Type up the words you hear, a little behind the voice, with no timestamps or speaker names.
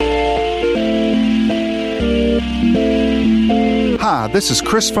Hi, this is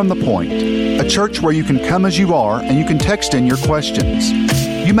Chris from The Point, a church where you can come as you are and you can text in your questions.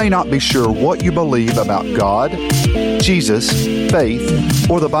 You may not be sure what you believe about God, Jesus, faith,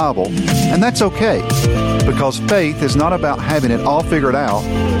 or the Bible, and that's okay, because faith is not about having it all figured out,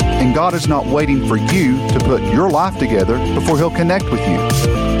 and God is not waiting for you to put your life together before He'll connect with you.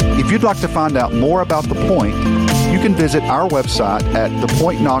 If you'd like to find out more about The Point, you can visit our website at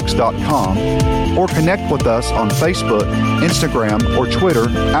thepointknox.com or connect with us on Facebook, Instagram, or Twitter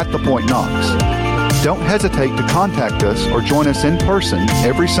at The Point Knox. Don't hesitate to contact us or join us in person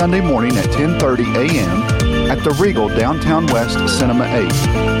every Sunday morning at 10:30 a.m. at the Regal Downtown West Cinema 8,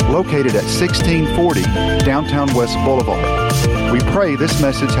 located at 1640 Downtown West Boulevard. We pray this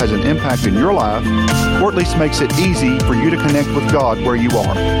message has an impact in your life, or at least makes it easy for you to connect with God where you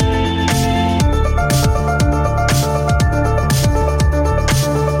are.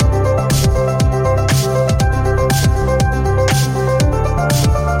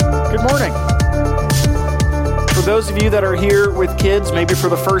 For those of you that are here with kids, maybe for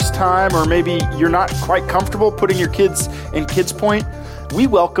the first time, or maybe you're not quite comfortable putting your kids in Kids Point, we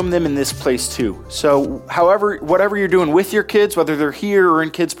welcome them in this place too. So whatever you're doing with your kids, whether they're here or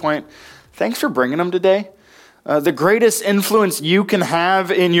in Kids Point, thanks for bringing them today. The greatest influence you can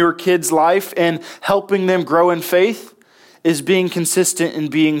have in your kids' life and helping them grow in faith is being consistent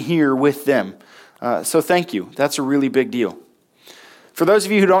and being here with them. So thank you. That's a really big deal. For those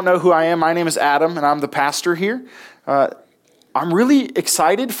of you who don't know who I am, my name is Adam, and I'm the pastor here. I'm really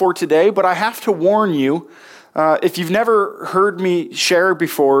excited for today, but I have to warn you, if you've never heard me share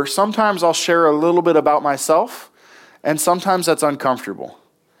before, sometimes I'll share a little bit about myself, and sometimes that's uncomfortable.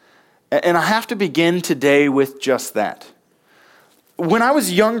 And I have to begin today with just that. When I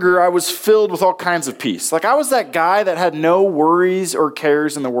was younger, I was filled with all kinds of peace. Like I was that guy that had no worries or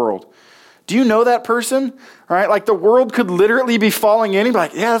cares in the world. Do you know that person? All right, like the world could literally be falling in. You'd be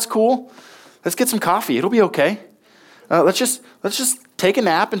like, yeah, that's cool. Let's get some coffee. It'll be okay. Let's just take a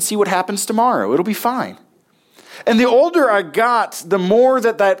nap and see what happens tomorrow. It'll be fine. And the older I got, the more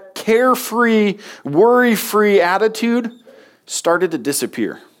that carefree, worry-free attitude started to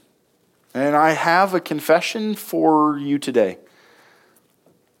disappear. And I have a confession for you today.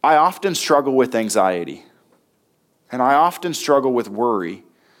 I often struggle with anxiety. And I often struggle with worry.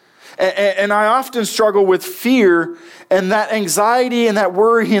 And I often struggle with fear, and that anxiety and that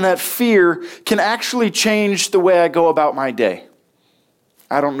worry and that fear can actually change the way I go about my day.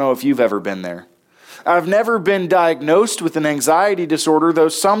 I don't know if you've ever been there. I've never been diagnosed with an anxiety disorder, though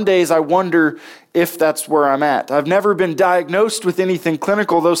some days I wonder if that's where I'm at. I've never been diagnosed with anything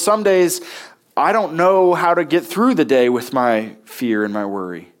clinical, though some days I don't know how to get through the day with my fear and my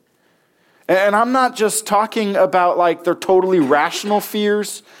worry. And I'm not just talking about like they're totally rational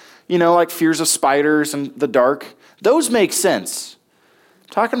fears, like fears of spiders and the dark. Those make sense. I'm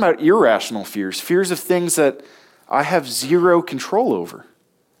talking about irrational fears, fears of things that I have zero control over.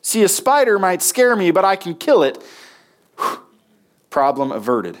 See, a spider might scare me, but I can kill it. Problem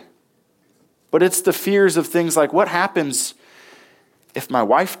averted. But it's the fears of things like, what happens if my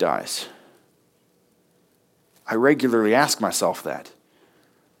wife dies? I regularly ask myself that.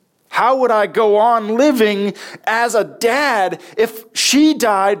 How would I go on living as a dad if she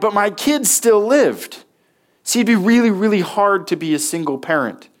died, but my kids still lived? See, it'd be really, really hard to be a single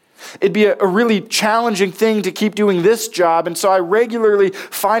parent. It'd be a really challenging thing to keep doing this job, and so I regularly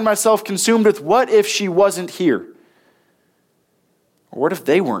find myself consumed with what if she wasn't here? Or what if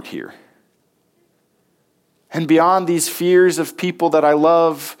they weren't here? And beyond these fears of people that I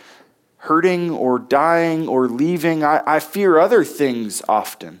love hurting or dying or leaving, I fear other things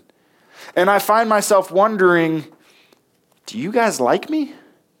often. And I find myself wondering, do you guys like me?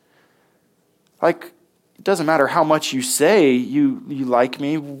 Like, it doesn't matter how much you say you like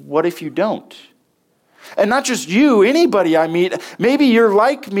me. What if you don't? And not just you, anybody I meet. Maybe you're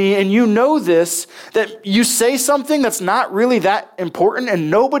like me and you know this, that you say something that's not really that important and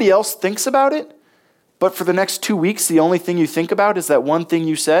nobody else thinks about it. But for the next 2 weeks, the only thing you think about is that one thing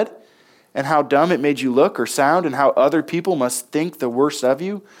you said and how dumb it made you look or sound and how other people must think the worst of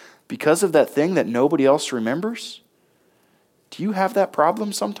you because of that thing that nobody else remembers? Do you have that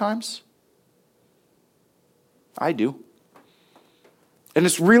problem sometimes? I do. And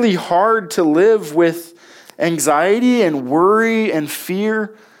it's really hard to live with anxiety and worry and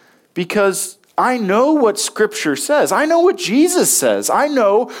fear because I know what Scripture says. I know what Jesus says. I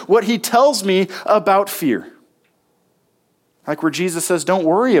know what He tells me about fear. Like where Jesus says, don't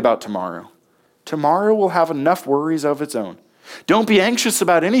worry about tomorrow. Tomorrow will have enough worries of its own. Don't be anxious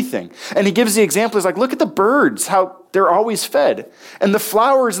about anything. And he gives the example. He's like, look at the birds, how they're always fed. And the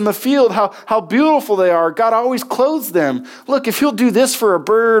flowers in the field, how beautiful they are. God always clothes them. Look, if he'll do this for a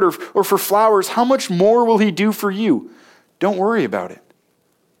bird or for flowers, how much more will he do for you? Don't worry about it.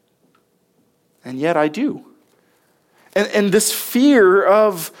 And yet I do. And this fear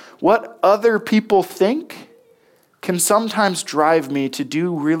of what other people think can sometimes drive me to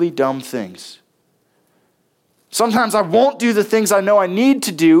do really dumb things. Sometimes I won't do the things I know I need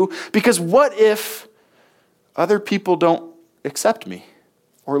to do because what if other people don't accept me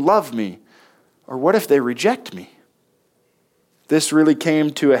or love me? Or what if they reject me? This really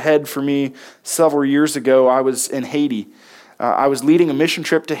came to a head for me several years ago. I was in Haiti. I was leading a mission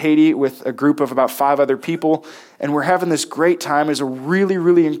trip to Haiti with a group of about 5 other people, and we're having this great time. It was a really,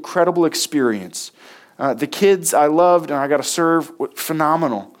 really incredible experience. The kids I loved and I got to serve,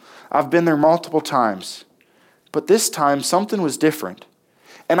 phenomenal. I've been there multiple times. But this time, something was different.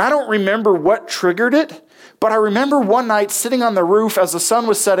 And I don't remember what triggered it, but I remember one night sitting on the roof as the sun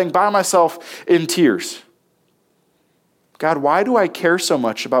was setting by myself in tears. God, why do I care so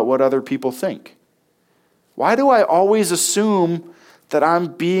much about what other people think? Why do I always assume that I'm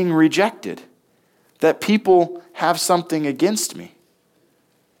being rejected? That people have something against me?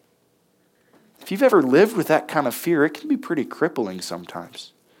 If you've ever lived with that kind of fear, it can be pretty crippling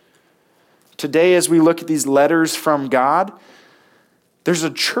sometimes. Today, as we look at these letters from God, there's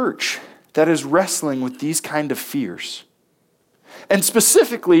a church that is wrestling with these kind of fears. And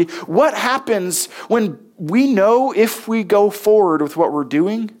specifically, what happens when we know if we go forward with what we're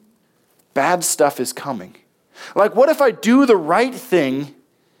doing, bad stuff is coming? Like, what if I do the right thing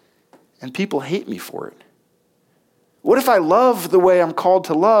and people hate me for it? What if I love the way I'm called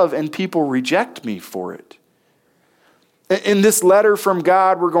to love and people reject me for it? In this letter from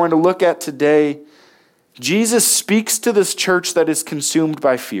God we're going to look at today, Jesus speaks to this church that is consumed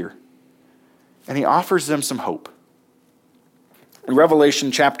by fear, and he offers them some hope. In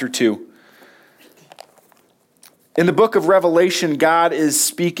Revelation chapter 2, in the book of Revelation, God is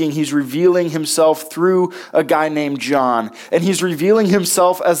speaking. He's revealing himself through a guy named John. And he's revealing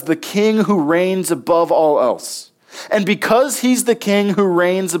himself as the king who reigns above all else. And because he's the king who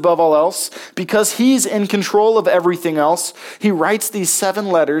reigns above all else, because he's in control of everything else, he writes these 7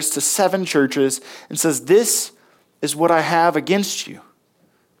 letters to 7 churches and says, this is what I have against you,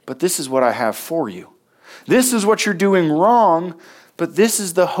 but this is what I have for you. This is what you're doing wrong, but this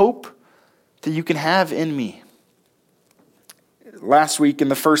is the hope that you can have in me. Last week in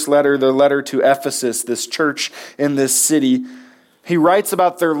the first letter, the letter to Ephesus, this church in this city, he writes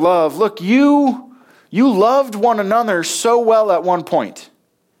about their love. Look, you loved one another so well at one point,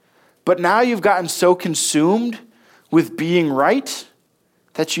 but now you've gotten so consumed with being right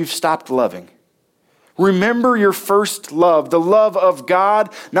that you've stopped loving. Remember your first love, the love of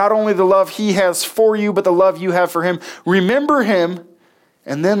God, not only the love he has for you, but the love you have for him. Remember him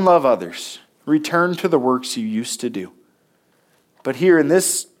and then love others. Return to the works you used to do. But here in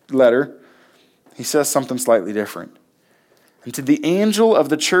this letter, he says something slightly different. And to the angel of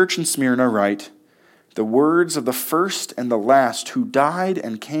the church in Smyrna write, the words of the first and the last who died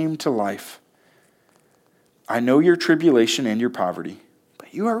and came to life. I know your tribulation and your poverty,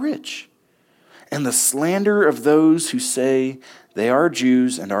 but you are rich. And the slander of those who say they are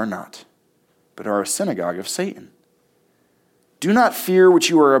Jews and are not, but are a synagogue of Satan. Do not fear what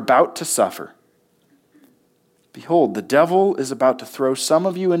you are about to suffer. Behold, the devil is about to throw some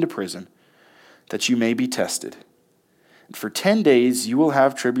of you into prison, that you may be tested. And for 10 days you will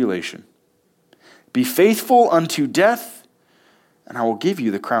have tribulation. Be faithful unto death, and I will give you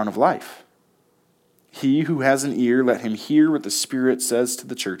the crown of life. He who has an ear, let him hear what the Spirit says to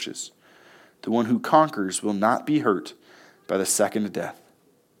the churches. The one who conquers will not be hurt by the second death.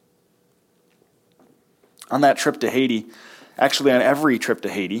 On that trip to Haiti, actually on every trip to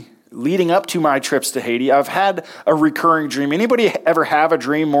Haiti, leading up to my trips to Haiti, I've had a recurring dream. Anybody ever have a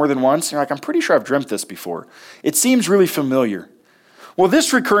dream more than once? You're like, I'm pretty sure I've dreamt this before. It seems really familiar. Well,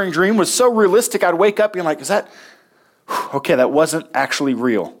 this recurring dream was so realistic, I'd wake up being like, okay, that wasn't actually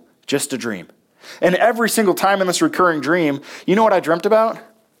real, just a dream. And every single time in this recurring dream, you know what I dreamt about?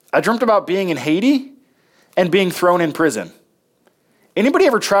 I dreamt about being in Haiti and being thrown in prison. Anybody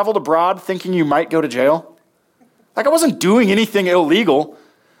ever traveled abroad thinking you might go to jail? Like, I wasn't doing anything illegal.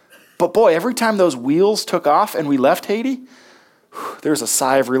 But boy, every time those wheels took off and we left Haiti, there was a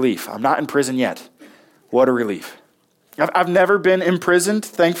sigh of relief. I'm not in prison yet. What a relief. I've never been imprisoned,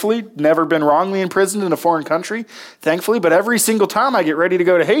 thankfully. Never been wrongly imprisoned in a foreign country, thankfully. But every single time I get ready to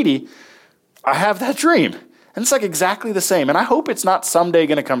go to Haiti, I have that dream. And it's like exactly the same. And I hope it's not someday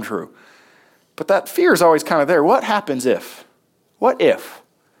going to come true. But that fear is always kind of there. What happens if? What if?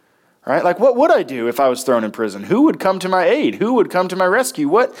 Right? Like, what would I do if I was thrown in prison? Who would come to my aid? Who would come to my rescue?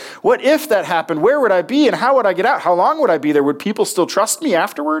 What if that happened? Where would I be and how would I get out? How long would I be there? Would people still trust me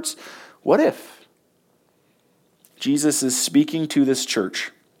afterwards? What if? Jesus is speaking to this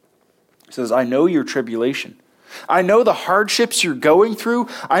church. He says, I know your tribulation. I know the hardships you're going through.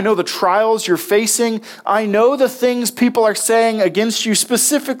 I know the trials you're facing. I know the things people are saying against you,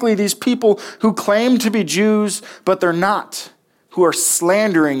 specifically these people who claim to be Jews, but they're not, who are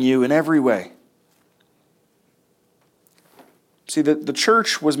slandering you in every way. See, the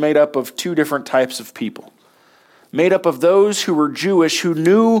church was made up of two different types of people. Made up of those who were Jewish, who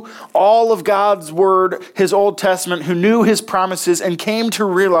knew all of God's word, his Old Testament, who knew his promises, and came to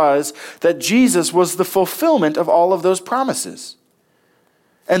realize that Jesus was the fulfillment of all of those promises.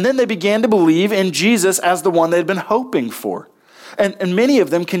 And then they began to believe in Jesus as the one they'd been hoping for. And many of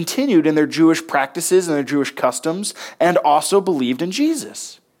them continued in their Jewish practices and their Jewish customs and also believed in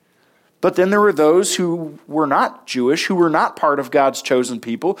Jesus. But then there were those who were not Jewish, who were not part of God's chosen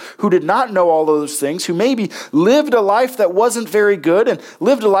people, who did not know all those things, who maybe lived a life that wasn't very good and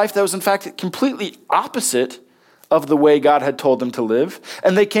lived a life that was in fact completely opposite of the way God had told them to live.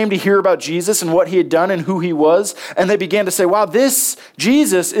 And they came to hear about Jesus and what he had done and who he was. And they began to say, wow, this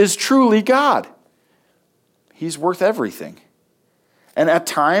Jesus is truly God. He's worth everything. And at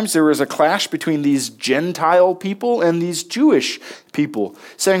times there was a clash between these Gentile people and these Jewish people,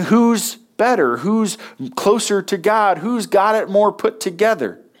 saying who's better, who's closer to God, who's got it more put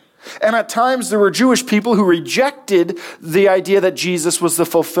together. And at times there were Jewish people who rejected the idea that Jesus was the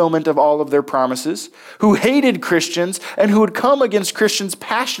fulfillment of all of their promises, who hated Christians and who would come against Christians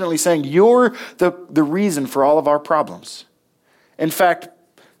passionately saying, you're the reason for all of our problems. In fact,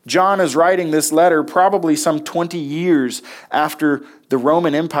 John is writing this letter probably some 20 years after the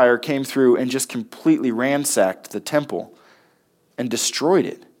Roman Empire came through and just completely ransacked the temple and destroyed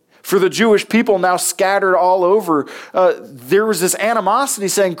it. For the Jewish people now scattered all over, there was this animosity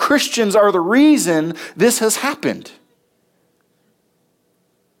saying Christians are the reason this has happened.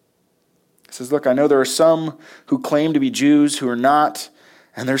 He says, look, I know there are some who claim to be Jews who are not,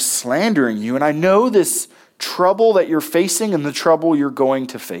 and they're slandering you. And I know this trouble that you're facing and the trouble you're going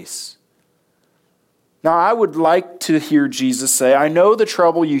to face. Now, I would like to hear Jesus say, I know the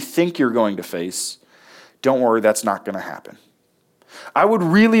trouble you think you're going to face. Don't worry, that's not going to happen. I would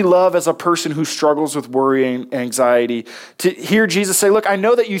really love, as a person who struggles with worry and anxiety, to hear Jesus say, look, I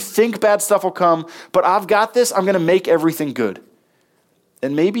know that you think bad stuff will come, but I've got this. I'm going to make everything good.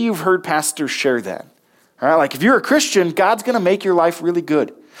 And maybe you've heard pastors share that. All right, like if you're a Christian, God's going to make your life really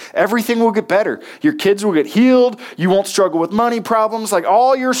good. Everything will get better. Your kids will get healed. You won't struggle with money problems. Like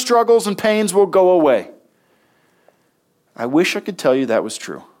all your struggles and pains will go away. I wish I could tell you that was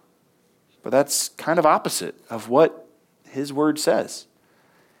true. But that's kind of opposite of what his word says.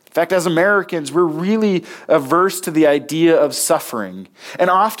 In fact, as Americans, we're really averse to the idea of suffering. And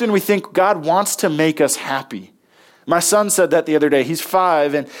often we think God wants to make us happy. My son said that the other day. He's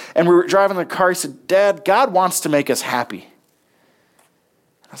 5, and we were driving in the car. He said, Dad, God wants to make us happy.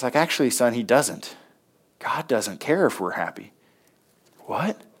 I was like, actually, son, he doesn't. God doesn't care if we're happy.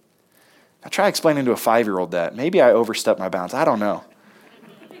 What? I try explaining to a 5-year-old that. Maybe I overstepped my bounds. I don't know.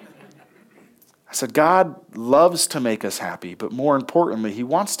 I said, God loves to make us happy, but more importantly, he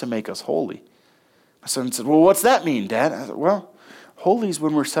wants to make us holy. My son said, well, what's that mean, Dad? I said, well, holy is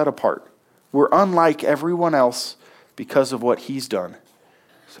when we're set apart. We're unlike everyone else because of what he's done.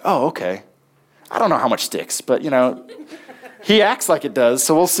 Said, oh, okay. I don't know how much sticks, but, he acts like it does,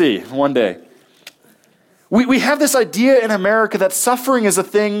 so we'll see one day. We have this idea in America that suffering is a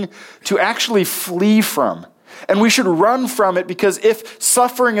thing to actually flee from. And we should run from it because if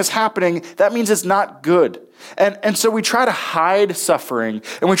suffering is happening, that means it's not good. And so we try to hide suffering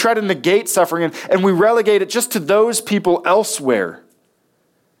and we try to negate suffering and we relegate it just to those people elsewhere.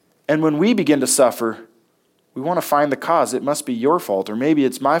 And when we begin to suffer, we want to find the cause. It must be your fault, or maybe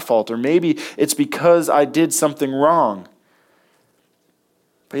it's my fault, or maybe it's because I did something wrong.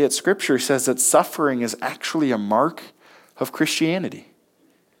 But yet Scripture says that suffering is actually a mark of Christianity.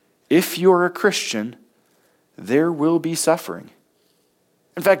 If you're a Christian, there will be suffering.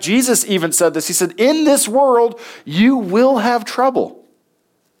 In fact, Jesus even said this. He said, in this world, you will have trouble.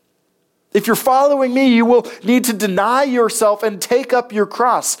 If you're following me, you will need to deny yourself and take up your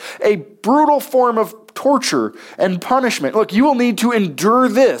cross, a brutal form of torture and punishment. Look, you will need to endure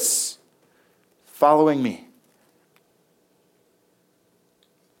this following me.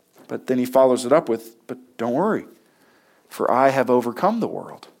 But then he follows it up with, but don't worry, for I have overcome the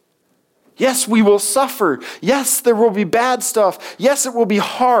world. Yes, we will suffer. Yes, there will be bad stuff. Yes, it will be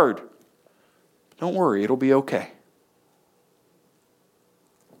hard. Don't worry, it'll be okay.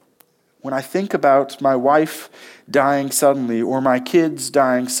 When I think about my wife dying suddenly, or my kids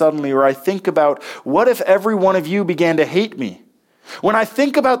dying suddenly, or I think about what if every one of you began to hate me? When I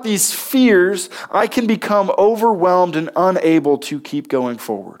think about these fears, I can become overwhelmed and unable to keep going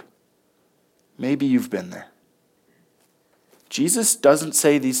forward. Maybe you've been there. Jesus doesn't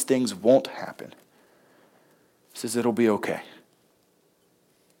say these things won't happen. He says it'll be okay.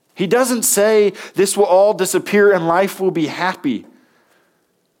 He doesn't say this will all disappear and life will be happy.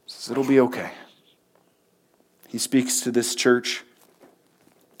 He says it'll be okay. He speaks to this church.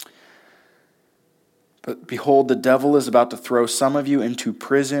 But behold, the devil is about to throw some of you into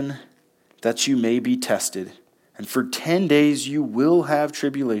prison that you may be tested. And for 10 days you will have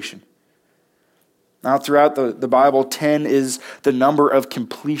tribulation. Now, throughout the Bible, 10 is the number of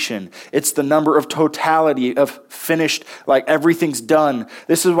completion. It's the number of totality, of finished, like everything's done.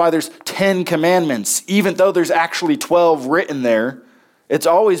 This is why there's 10 commandments. Even though there's actually 12 written there, it's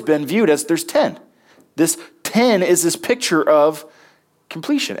always been viewed as there's 10. This 10 is this picture of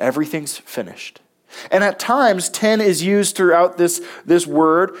completion. Everything's finished. And at times, 10 is used throughout this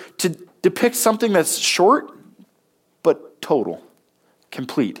word to depict something that's short, but total,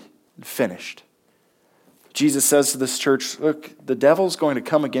 complete, and finished. Jesus says to this church, look, the devil's going to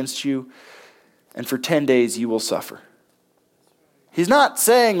come against you, and for 10 days you will suffer. He's not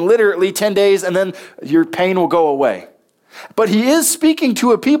saying literally 10 days and then your pain will go away. But he is speaking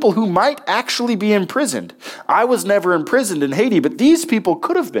to a people who might actually be imprisoned. I was never imprisoned in Haiti, but these people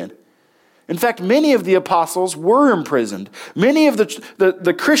could have been. In fact, many of the apostles were imprisoned. Many of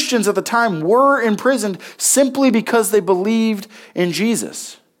the Christians at the time were imprisoned simply because they believed in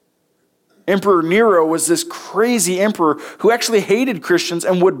Jesus. Emperor Nero was this crazy emperor who actually hated Christians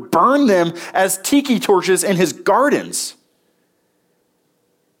and would burn them as tiki torches in his gardens.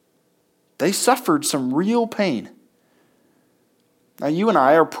 They suffered some real pain. Now, you and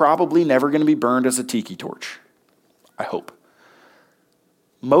I are probably never going to be burned as a tiki torch. I hope.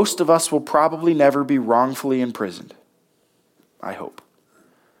 Most of us will probably never be wrongfully imprisoned. I hope.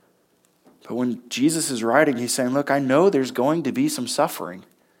 But when Jesus is writing, he's saying, look, I know there's going to be some suffering.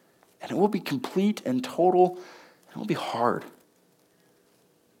 And it will be complete and total. It will be hard.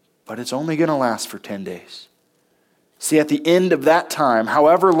 But it's only going to last for 10 days. See, at the end of that time,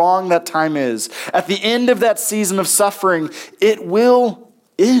 however long that time is, at the end of that season of suffering, it will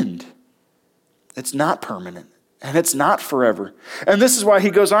end. It's not permanent. And it's not forever. And this is why he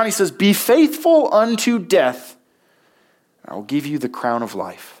goes on. He says, be faithful unto death. I will give you the crown of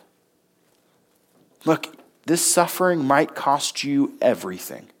life. Look, this suffering might cost you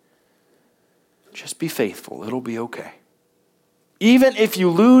everything. Just be faithful. It'll be okay. Even if you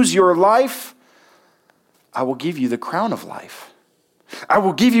lose your life, I will give you the crown of life. I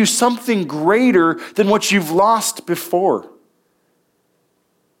will give you something greater than what you've lost before.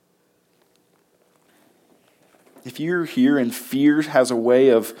 If you're here and fear has a way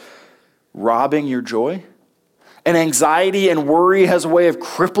of robbing your joy, and anxiety and worry has a way of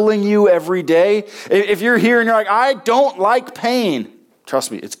crippling you every day, if you're here and you're like, I don't like pain,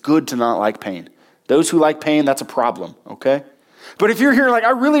 trust me, it's good to not like pain. Those who like pain, that's a problem, okay? But if you're here like, I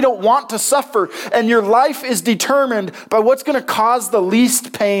really don't want to suffer, and your life is determined by what's going to cause the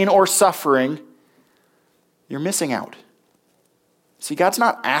least pain or suffering, you're missing out. See, God's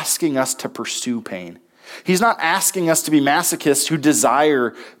not asking us to pursue pain. He's not asking us to be masochists who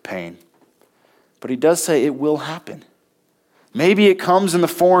desire pain. But he does say it will happen. Maybe it comes in the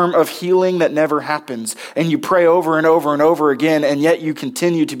form of healing that never happens, and you pray over and over and over again, and yet you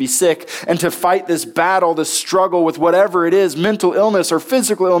continue to be sick and to fight this battle, this struggle with whatever it is, mental illness or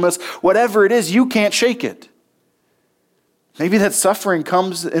physical illness, whatever it is, you can't shake it. Maybe that suffering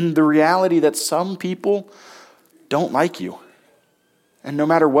comes in the reality that some people don't like you. And no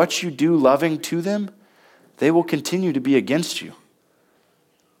matter what you do loving to them, they will continue to be against you.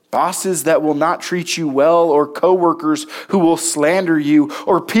 Bosses that will not treat you well, or coworkers who will slander you,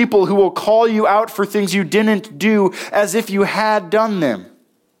 or people who will call you out for things you didn't do as if you had done them.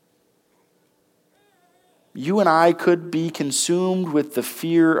 You and I could be consumed with the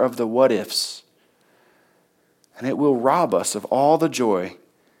fear of the what ifs, and it will rob us of all the joy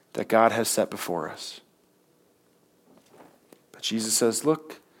that God has set before us. But Jesus says,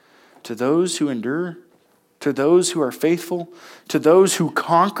 look, to those who endure, to those who are faithful, to those who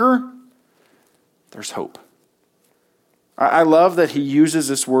conquer, there's hope. I love that he uses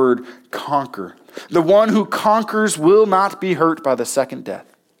this word, conquer. The one who conquers will not be hurt by the second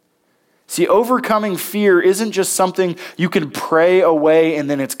death. See, overcoming fear isn't just something you can pray away and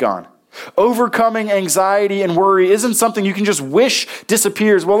then it's gone. Overcoming anxiety and worry isn't something you can just wish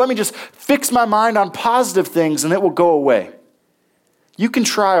disappears. Well, let me just fix my mind on positive things and it will go away. You can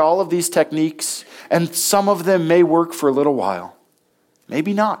try all of these techniques, and some of them may work for a little while.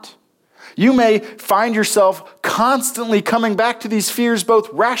 Maybe not. You may find yourself constantly coming back to these fears, both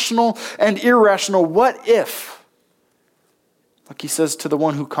rational and irrational. What if? Like he says to the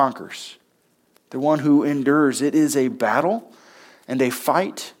one who conquers, the one who endures. It is a battle and a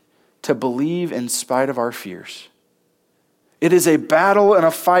fight to believe in spite of our fears. It is a battle and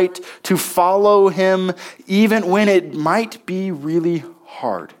a fight to follow him even when it might be really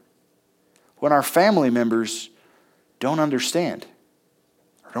hard. When our family members don't understand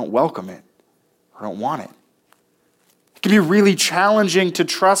or don't welcome it or don't want it. It can be really challenging to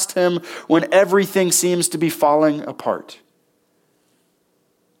trust him when everything seems to be falling apart.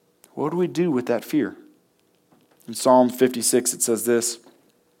 What do we do with that fear? In Psalm 56 it says this,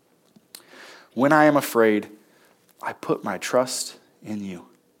 "When I am afraid, I put my trust in you."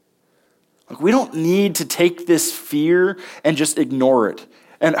 Look, we don't need to take this fear and just ignore it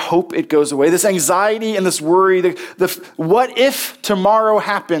and hope it goes away. This anxiety and this worry, the what if tomorrow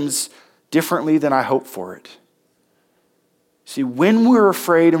happens differently than I hope for it? See, when we're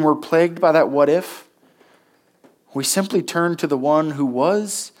afraid and we're plagued by that what if, we simply turn to the one who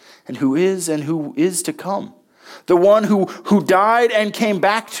was and who is to come. The one who died and came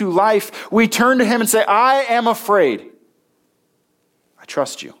back to life. We turn to him and say, I am afraid. I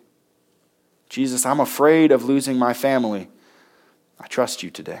trust you. Jesus, I'm afraid of losing my family. I trust you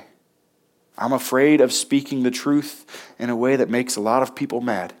today. I'm afraid of speaking the truth in a way that makes a lot of people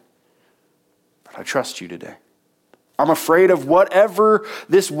mad. But I trust you today. I'm afraid of whatever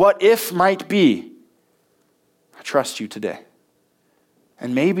this what if might be. I trust you today.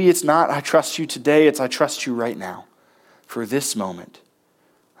 And maybe it's not I trust you today, it's I trust you right now. For this moment,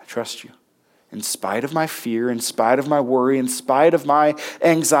 I trust you. In spite of my fear, in spite of my worry, in spite of my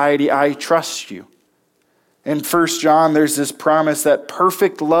anxiety, I trust you. In 1 John, there's this promise that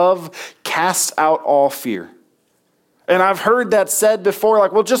perfect love casts out all fear. And I've heard that said before,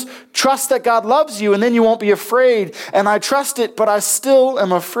 like, well, just trust that God loves you and then you won't be afraid. And I trust it, but I still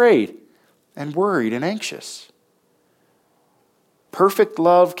am afraid and worried and anxious. Perfect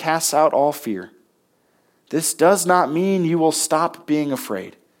love casts out all fear. This does not mean you will stop being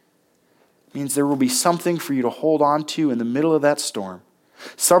afraid. It means there will be something for you to hold on to in the middle of that storm.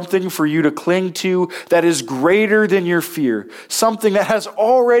 Something for you to cling to that is greater than your fear. Something that has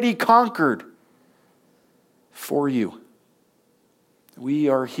already conquered for you. We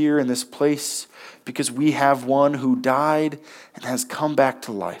are here in this place because we have one who died and has come back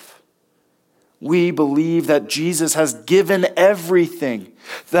to life. We believe that Jesus has given everything,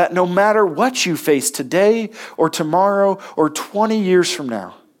 that no matter what you face today or tomorrow or 20 years from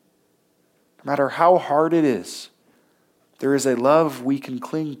now, no matter how hard it is, there is a love we can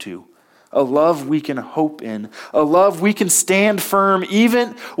cling to, a love we can hope in, a love we can stand firm even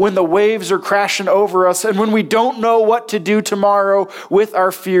when the waves are crashing over us and when we don't know what to do tomorrow with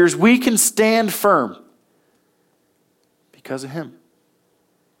our fears. We can stand firm because of him.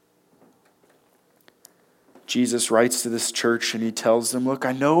 Jesus writes to this church and he tells them, look,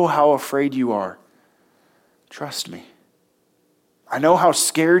 I know how afraid you are. Trust me. I know how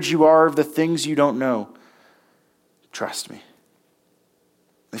scared you are of the things you don't know. Trust me.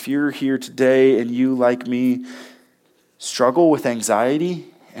 If you're here today and you, like me, struggle with anxiety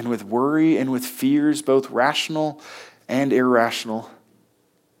and with worry and with fears, both rational and irrational,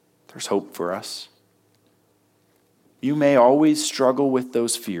 there's hope for us. You may always struggle with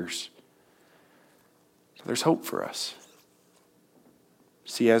those fears. There's hope for us.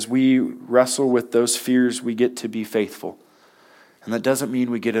 See, as we wrestle with those fears, we get to be faithful. And that doesn't mean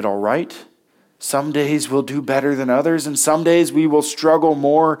we get it all right. Some days we'll do better than others, and some days we will struggle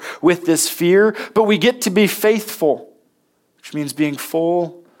more with this fear, but we get to be faithful, which means being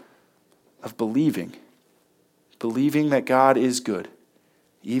full of believing that God is good,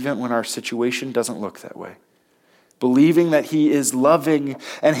 even when our situation doesn't look that way. Believing that he is loving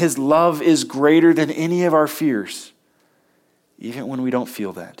and his love is greater than any of our fears, even when we don't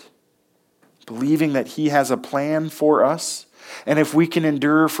feel that. Believing that he has a plan for us, and if we can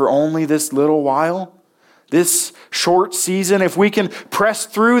endure for only this little while, this short season, if we can press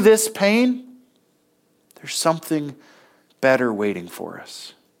through this pain, there's something better waiting for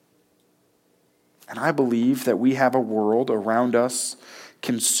us. And I believe that we have a world around us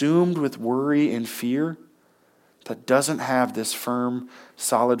consumed with worry and fear that doesn't have this firm,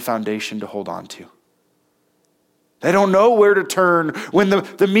 solid foundation to hold on to. They don't know where to turn when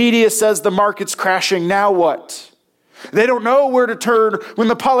the media says the market's crashing. Now what? They don't know where to turn when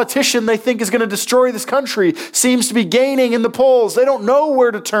the politician they think is going to destroy this country seems to be gaining in the polls. They don't know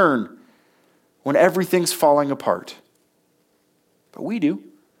where to turn when everything's falling apart. but we do.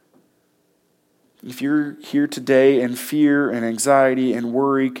 If you're here today and fear and anxiety and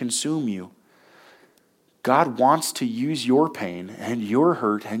worry consume you, God wants to use your pain and your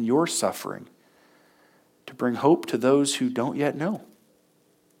hurt and your suffering to bring hope to those who don't yet know.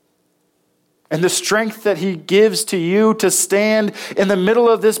 And the strength that he gives to you to stand in the middle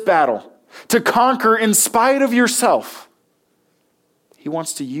of this battle, to conquer in spite of yourself, he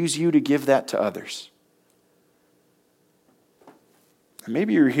wants to use you to give that to others. And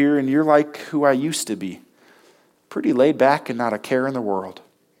maybe you're here and you're like who I used to be, pretty laid back and not a care in the world.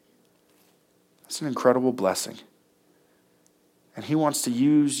 That's an incredible blessing. And he wants to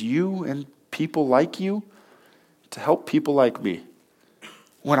use you and people like you to help people like me.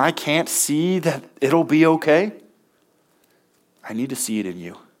 When I can't see that it'll be okay, I need to see it in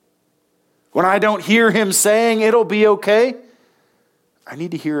you. When I don't hear him saying it'll be okay, I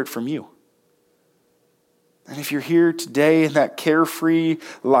need to hear it from you. And if you're here today and that carefree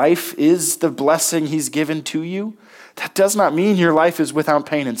life is the blessing he's given to you, that does not mean your life is without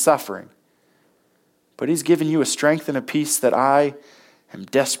pain and suffering. But he's given you a strength and a peace that I am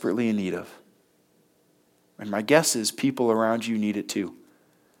desperately in need of. And my guess is people around you need it too.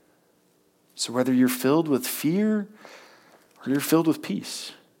 So whether you're filled with fear or you're filled with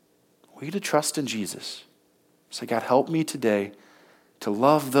peace, we need to trust in Jesus. Say, God, help me today to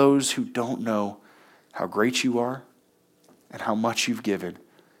love those who don't know how great you are and how much you've given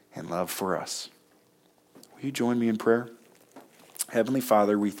in love for us. Will you join me in prayer? Heavenly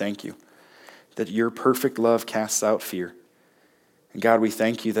Father, we thank you that your perfect love casts out fear. And God, we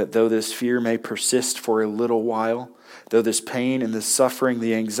thank you that though this fear may persist for a little while, though this pain and this suffering,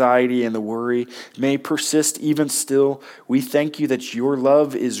 the anxiety and the worry may persist even still, we thank you that your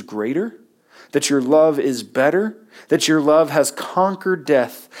love is greater, that your love is better, that your love has conquered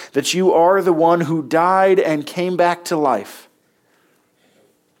death, that you are the one who died and came back to life.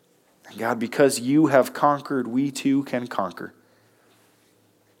 And God, because you have conquered, we too can conquer.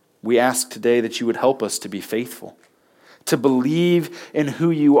 We ask today that you would help us to be faithful, to believe in who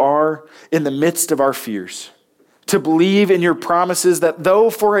you are in the midst of our fears, to believe in your promises that though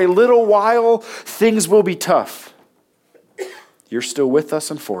for a little while things will be tough, you're still with us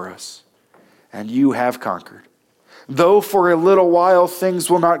and for us, and you have conquered. Though for a little while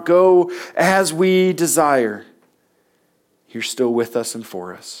things will not go as we desire, you're still with us and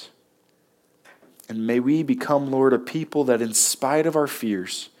for us. And may we become, Lord, a people that in spite of our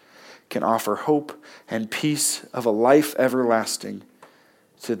fears can offer hope and peace of a life everlasting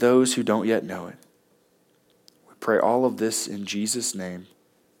to those who don't yet know it. We pray all of this in Jesus' name.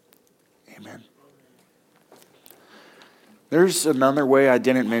 Amen. There's another way I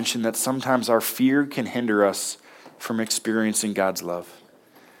didn't mention that sometimes our fear can hinder us from experiencing God's love.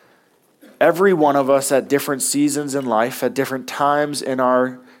 Every one of us at different seasons in life, at different times in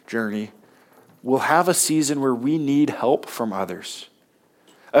our journey, will have a season where we need help from others.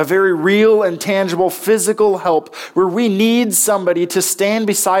 A very real and tangible physical help where we need somebody to stand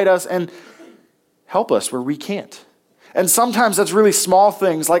beside us and help us where we can't. And sometimes that's really small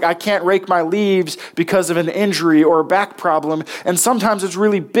things like I can't rake my leaves because of an injury or a back problem. And sometimes it's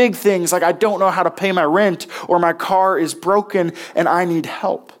really big things like I don't know how to pay my rent or my car is broken and I need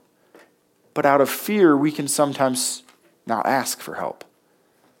help. But out of fear, we can sometimes not ask for help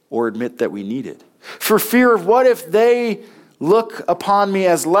or admit that we need it. For fear of what if they look upon me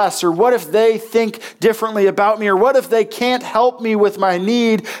as less, or what if they think differently about me, or what if they can't help me with my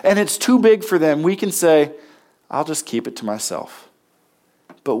need and it's too big for them, we can say, I'll just keep it to myself.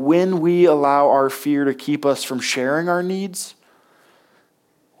 But when we allow our fear to keep us from sharing our needs,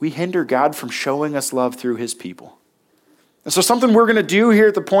 we hinder God from showing us love through his people. And so something we're going to do here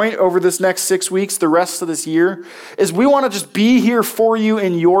at The Point over this next 6 weeks, the rest of this year, is we want to just be here for you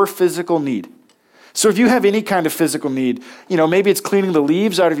in your physical need. So if you have any kind of physical need, maybe it's cleaning the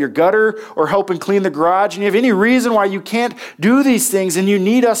leaves out of your gutter or helping clean the garage, and you have any reason why you can't do these things and you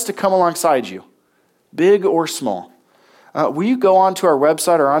need us to come alongside you, big or small, will you go onto our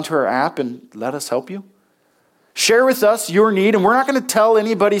website or onto our app and let us help you? Share with us your need, and we're not going to tell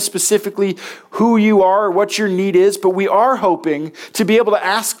anybody specifically who you are or what your need is, but we are hoping to be able to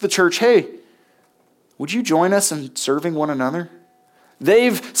ask the church, hey, would you join us in serving one another?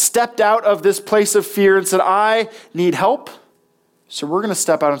 They've stepped out of this place of fear and said, I need help. So we're going to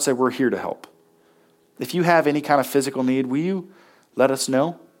step out and say, we're here to help. If you have any kind of physical need, will you let us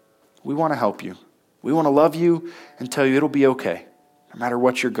know? We want to help you. We want to love you and tell you it'll be okay, no matter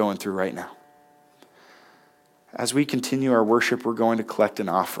what you're going through right now. As we continue our worship, we're going to collect an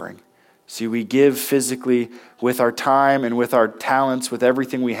offering. See, we give physically with our time and with our talents, with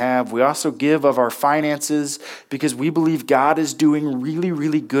everything we have. We also give of our finances because we believe God is doing really,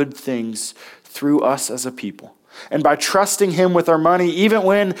 really good things through us as a people. And by trusting Him with our money, even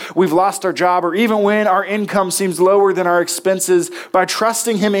when we've lost our job or even when our income seems lower than our expenses, by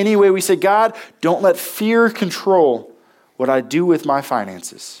trusting Him anyway, we say, God, don't let fear control what I do with my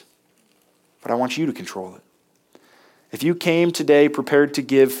finances, but I want you to control it. If you came today prepared to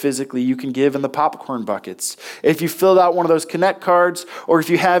give physically, you can give in the popcorn buckets. If you filled out one of those Connect cards, or if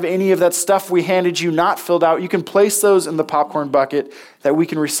you have any of that stuff we handed you not filled out, you can place those in the popcorn bucket that we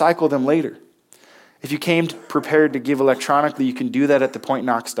can recycle them later. If you came prepared to give electronically, you can do that at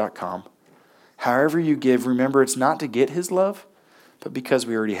thepointknox.com. However you give, remember it's not to get His love, but because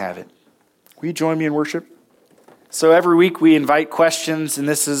we already have it. Will you join me in worship? So every week we invite questions, and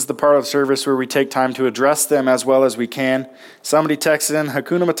this is the part of the service where we take time to address them as well as we can. Somebody texted in,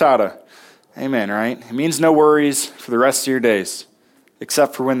 Hakuna Matata. Amen, right? It means no worries for the rest of your days,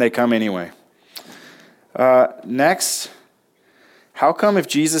 except for when they come anyway. Next, how come if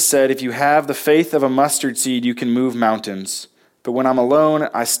Jesus said, if you have the faith of a mustard seed, you can move mountains, but when I'm alone,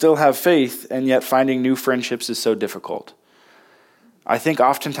 I still have faith, and yet finding new friendships is so difficult? I think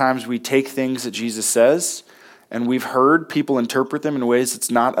oftentimes we take things that Jesus says, and we've heard people interpret them in ways that's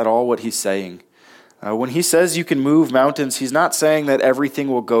not at all what He's saying. When He says you can move mountains, He's not saying that everything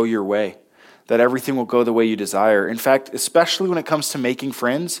will go your way, that everything will go the way you desire. In fact, especially when it comes to making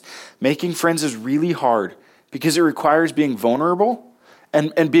friends is really hard because it requires being vulnerable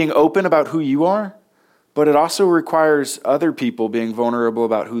and being open about who you are, but it also requires other people being vulnerable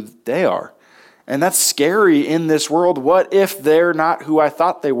about who they are. And that's scary in this world. What if they're not who I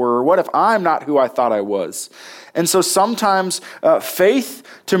thought they were? Or what if I'm not who I thought I was? And so sometimes faith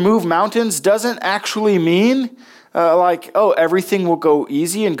to move mountains doesn't actually mean everything will go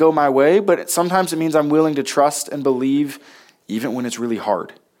easy and go my way, but sometimes it means I'm willing to trust and believe even when it's really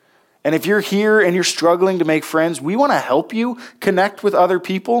hard. And if you're here and you're struggling to make friends, we want to help you connect with other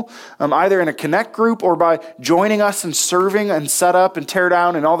people, either in a Connect group or by joining us and serving and set up and tear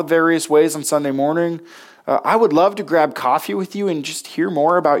down in all the various ways on Sunday morning. I would love to grab coffee with you and just hear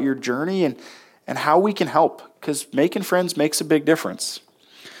more about your journey and how we can help, because making friends makes a big difference.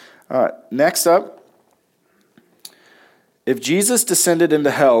 Next up, if Jesus descended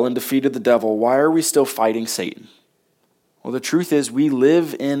into hell and defeated the devil, why are we still fighting Satan? Well, the truth is we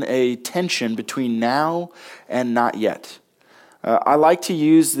live in a tension between now and not yet. I like to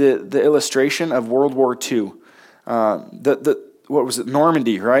use the illustration of World War II.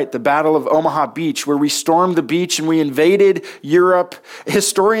 Normandy, right? The Battle of Omaha Beach, where we stormed the beach and we invaded Europe.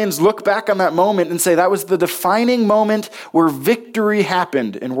 Historians look back on that moment and say that was the defining moment where victory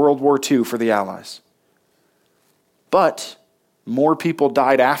happened in World War II for the Allies. But more people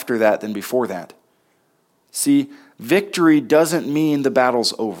died after that than before that. See, victory doesn't mean the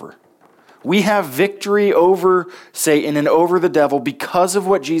battle's over. We have victory over Satan and over the devil because of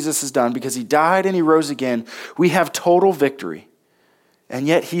what Jesus has done, because He died and He rose again. We have total victory. And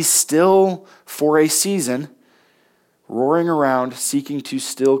yet He's still, for a season, roaring around, seeking to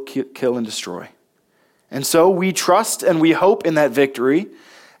still kill and destroy. And so we trust and we hope in that victory,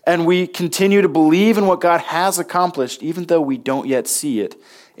 and we continue to believe in what God has accomplished, even though we don't yet see it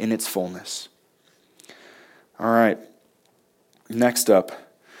in its fullness. All right, next up,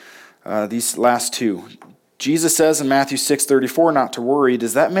 these last two. Jesus says in Matthew 6:34 not to worry.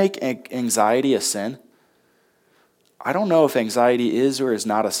 Does that make anxiety a sin? I don't know if anxiety is or is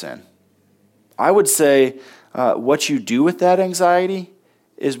not a sin. I would say what you do with that anxiety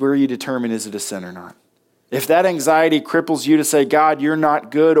is where you determine is it a sin or not. If that anxiety cripples you to say, God, you're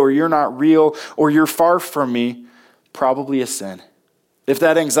not good, or you're not real, or you're far from me, probably a sin. If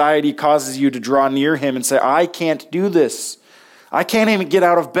that anxiety causes you to draw near Him and say, I can't do this. I can't even get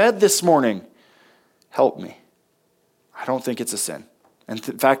out of bed this morning. Help me. I don't think it's a sin. And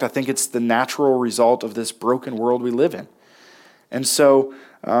in fact, I think it's the natural result of this broken world we live in. And so,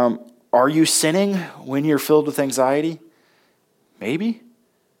 are you sinning when you're filled with anxiety? Maybe.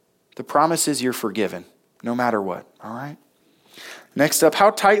 The promise is you're forgiven, no matter what, all right? Next up,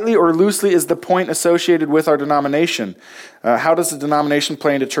 how tightly or loosely is the point associated with our denomination? How does the denomination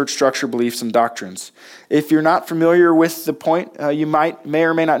play into church structure, beliefs, and doctrines? If you're not familiar with the point, you may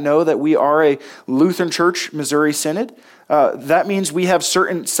or may not know that we are a Lutheran Church, Missouri Synod. That means we have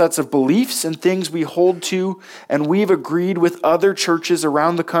certain sets of beliefs and things we hold to, and we've agreed with other churches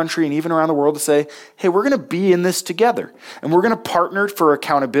around the country and even around the world to say, hey, we're going to be in this together, and we're going to partner for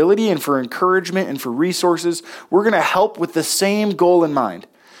accountability and for encouragement and for resources. We're going to help with the same goal in mind.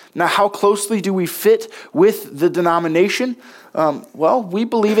 Now, how closely do we fit with the denomination? Well, we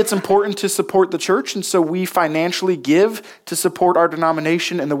believe it's important to support the church, and so we financially give to support our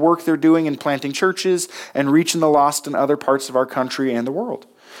denomination and the work they're doing in planting churches and reaching the lost in other parts of our country and the world.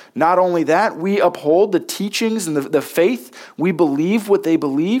 Not only that, we uphold the teachings and the faith. We believe what they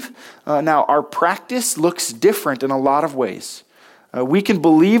believe. Now, our practice looks different in a lot of ways. We can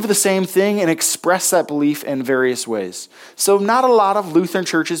believe the same thing and express that belief in various ways. So not a lot of Lutheran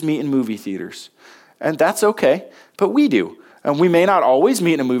churches meet in movie theaters. And that's okay, but we do. And we may not always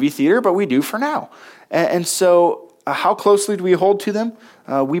meet in a movie theater, but we do for now. And so how closely do we hold to them?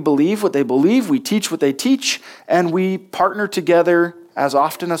 We believe what they believe, we teach what they teach, and we partner together as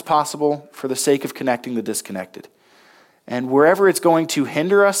often as possible for the sake of connecting the disconnected. And wherever it's going to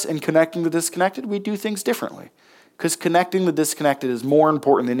hinder us in connecting the disconnected, we do things differently. Because connecting the disconnected is more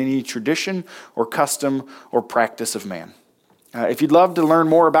important than any tradition or custom or practice of man. If you'd love to learn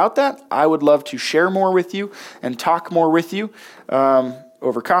more about that, I would love to share more with you and talk more with you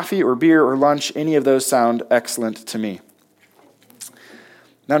over coffee or beer or lunch. Any of those sound excellent to me.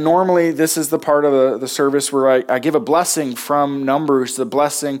 Now, normally, this is the part of the service where I give a blessing from Numbers. The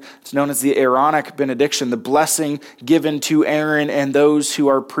blessing, it's known as the Aaronic benediction, the blessing given to Aaron and those who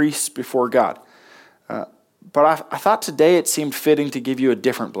are priests before God. But I thought today it seemed fitting to give you a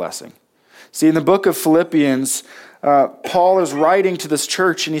different blessing. See, in the book of Philippians, Paul is writing to this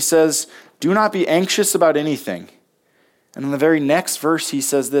church and he says, "Do not be anxious about anything." And in the very next verse he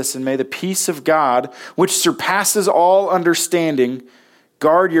says this, "And may the peace of God, which surpasses all understanding,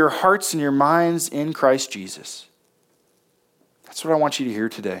 guard your hearts and your minds in Christ Jesus." That's what I want you to hear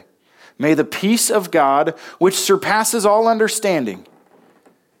today. May the peace of God, which surpasses all understanding,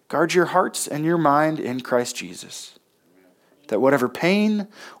 guard your hearts and your mind in Christ Jesus. That whatever pain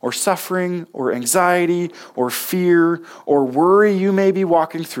or suffering or anxiety or fear or worry you may be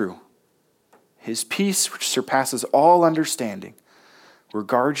walking through, His peace, which surpasses all understanding, will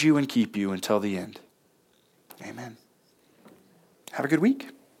guard you and keep you until the end. Amen. Have a good week.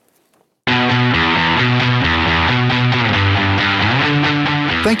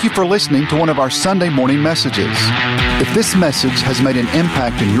 Thank you for listening to one of our Sunday morning messages. If this message has made an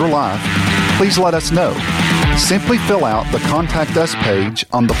impact in your life, please let us know. Simply fill out the Contact Us page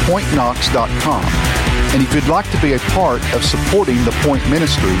on thepointknox.com. And if you'd like to be a part of supporting the Point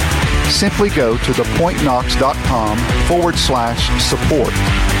Ministry, simply go to thepointknox.com/support.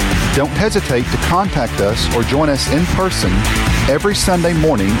 Don't hesitate to contact us or join us in person every Sunday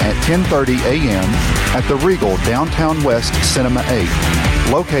morning at 10:30 a.m. at the Regal Downtown West Cinema 8,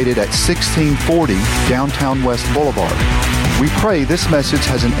 located at 1640 Downtown West Boulevard. We pray this message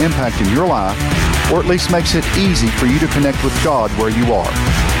has an impact in your life, or at least makes it easy for you to connect with God where you are.